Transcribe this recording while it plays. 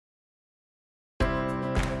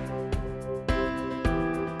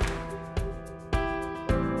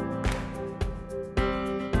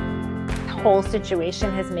whole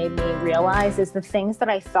situation has made me realize is the things that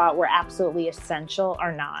I thought were absolutely essential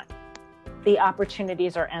are not. The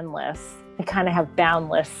opportunities are endless. We kind of have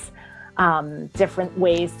boundless different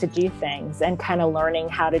ways to do things, and kind of learning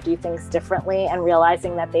how to do things differently and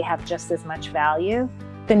realizing that they have just as much value.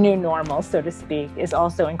 The new normal, so to speak, is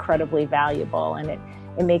also incredibly valuable, and it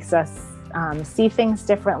makes us see things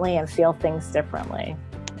differently and feel things differently.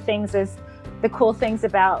 The cool things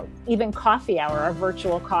about even coffee hour, our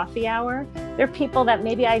virtual coffee hour, there are people that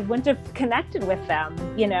maybe I wouldn't have connected with them,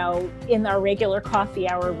 in our regular coffee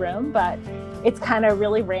hour room, but it's kind of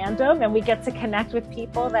really random, and we get to connect with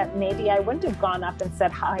people that maybe I wouldn't have gone up and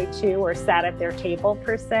said hi to or sat at their table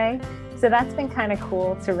per se. So that's been kind of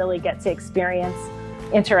cool to really get to experience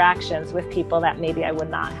interactions with people that maybe I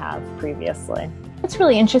would not have previously. It's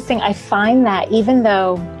really interesting. I find that even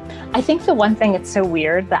though I think the one thing, it's so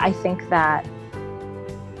weird that I think that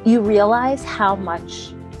you realize how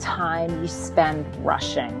much time you spend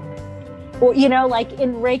rushing. Or, like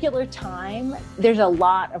in regular time, there's a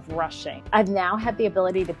lot of rushing. I've now had the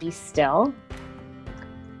ability to be still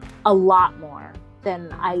a lot more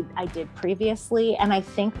than I did previously. And I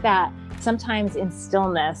think that sometimes in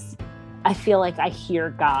stillness, I feel like I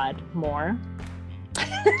hear God more.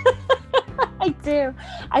 I do.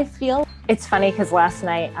 I feel it's funny because last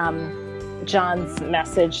night, John's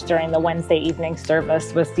message during the Wednesday evening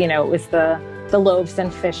service was, it was the loaves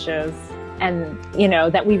and fishes, and,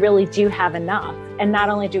 that we really do have enough. And not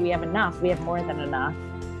only do we have enough, we have more than enough.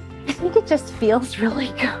 I think it just feels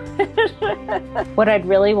really good. What I'd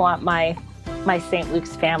really want my St.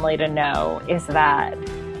 Luke's family to know is that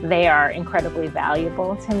they are incredibly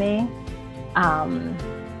valuable to me.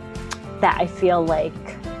 That I feel like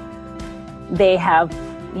they have,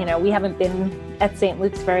 we haven't been at St.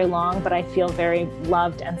 Luke's very long, but I feel very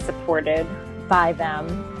loved and supported by them.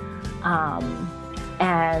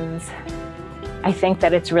 And I think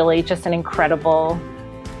that it's really just an incredible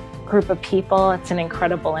group of people. It's an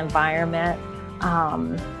incredible environment.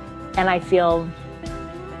 And I feel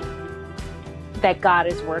that God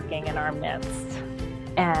is working in our midst.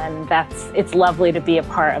 And it's lovely to be a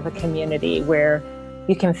part of a community where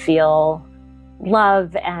you can feel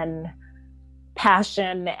love and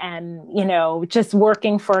passion and, just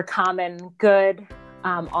working for a common good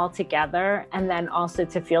all together. And then also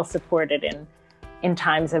to feel supported in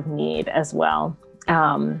times of need as well.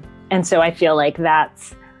 And so I feel like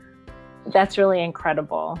that's really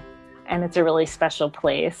incredible. And it's a really special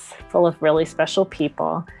place full of really special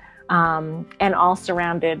people, and all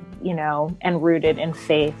surrounded, and rooted in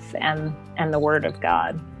faith and the Word of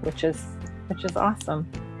God, which is awesome.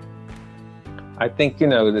 I think,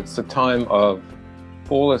 it's a time of,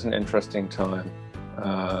 fall is an interesting time.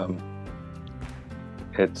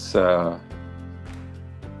 It's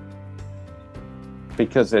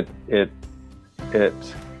because it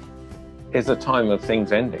is a time of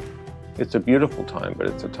things ending. It's a beautiful time, but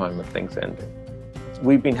it's a time of things ending.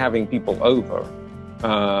 We've been having people over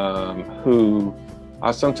who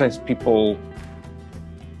are sometimes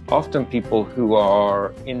often people who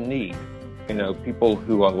are in need, people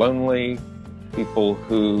who are lonely, people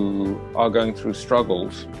who are going through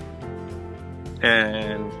struggles,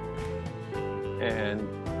 and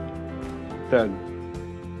the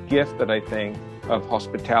gift that I think of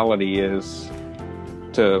hospitality is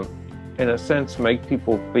to, in a sense, make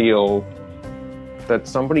people feel that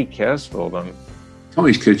somebody cares for them.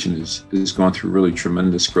 Tony's Kitchen has gone through really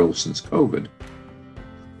tremendous growth since COVID.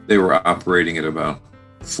 They were operating at about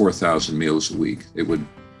 4,000 meals a week.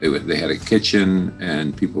 They had a kitchen,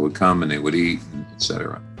 and people would come and they would eat,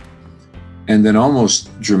 etc. And then almost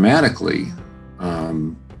dramatically,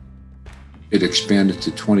 it expanded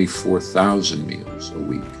to 24,000 meals a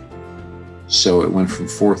week. So it went from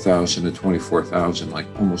 4,000 to 24,000, like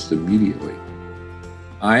almost immediately.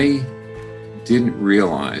 I didn't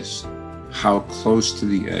realize how close to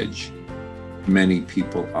the edge many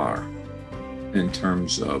people are in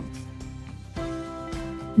terms of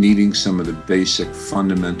needing some of the basic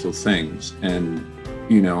fundamental things. And,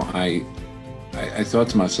 I thought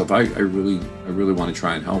to myself, I really want to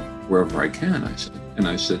try and help wherever I can, I said. And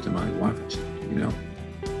I said to my wife, I said,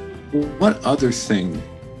 what other thing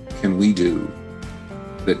can we do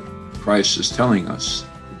that Christ is telling us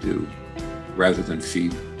to do rather than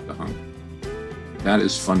feed the hungry? That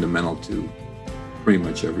is fundamental to pretty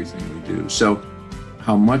much everything we do. So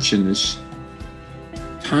how much in this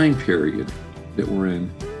time period that we're in,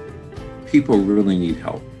 people really need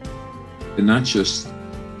help. And not just,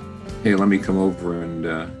 hey, let me come over and,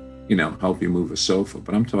 help you move a sofa.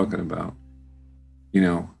 But I'm talking about,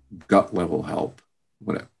 gut level help,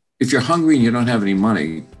 whatever. If you're hungry and you don't have any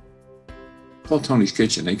money, call Tony's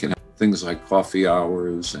Kitchen. things like coffee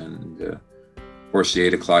hours, and of course the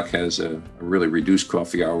 8 o'clock has a really reduced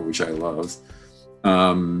coffee hour, which I love,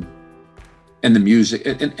 and the music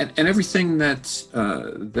and everything that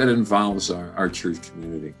involves our church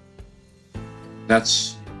community.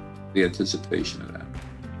 That's the anticipation of that.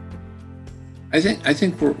 I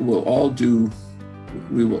think we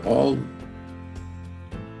will all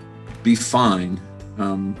be fine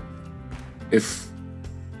if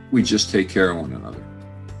we just take care of one another.